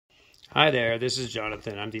Hi there, this is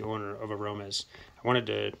Jonathan. I'm the owner of ArOmas. I wanted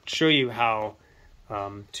to show you how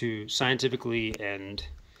to scientifically and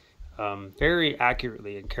very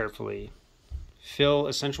accurately and carefully fill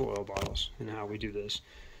essential oil bottles and how we do this.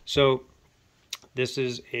 So this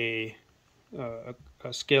is a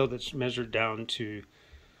scale that's measured down to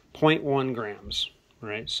 0.1 grams,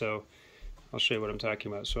 right? So I'll show you what I'm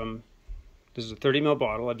talking about. So this is a 30 ml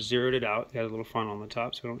bottle. I've zeroed it out. It has a little funnel on the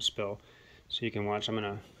top so it don't spill. So you can watch. I'm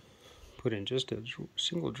going to put in just a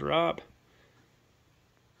single drop.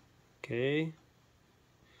 Okay.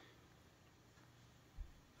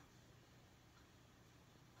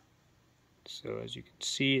 So as you can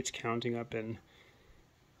see, it's counting up in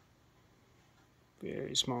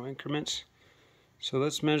very small increments. So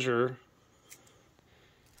let's measure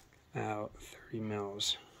out 30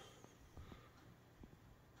 mils.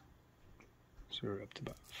 So we're up to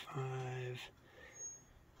about 5.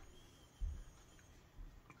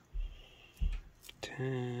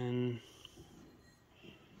 10,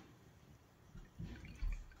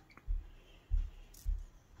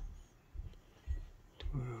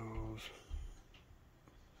 12,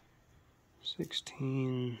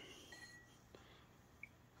 16,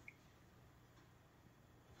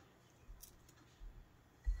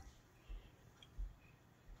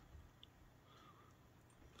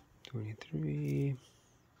 23,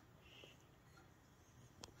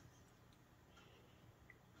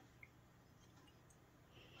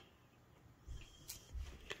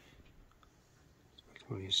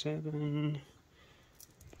 27,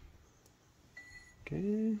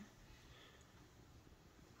 okay,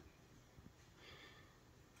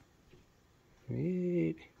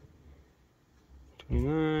 28,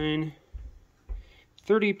 29,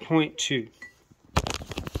 30.2,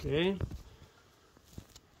 okay,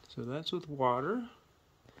 so that's with water,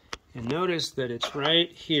 and notice that it's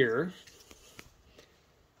right here,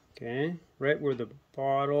 okay, right where the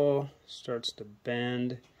bottle starts to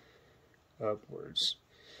bend upwards.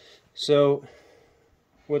 So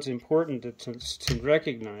what's important to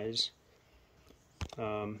recognize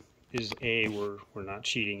is we're not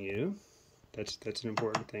cheating you. That's an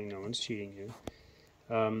important thing. No one's cheating you.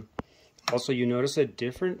 Also, you notice a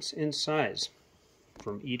difference in size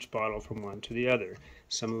from each bottle from one to the other.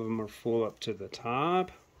 Some of them are full up to the top,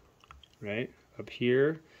 right up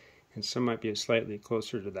here, and some might be slightly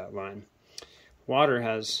closer to that line. Water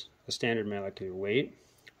has a standard molecular weight.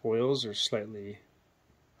 Oils are slightly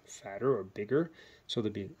fatter or bigger, so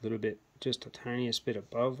they'll be a little bit, just a tiniest bit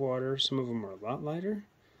above water. Some of them are a lot lighter,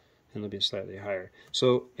 and they'll be slightly higher.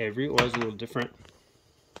 So every oil is a little different,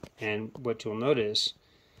 and what you'll notice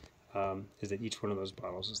is that each one of those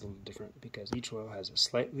bottles is a little different because each oil has a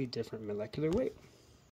slightly different molecular weight.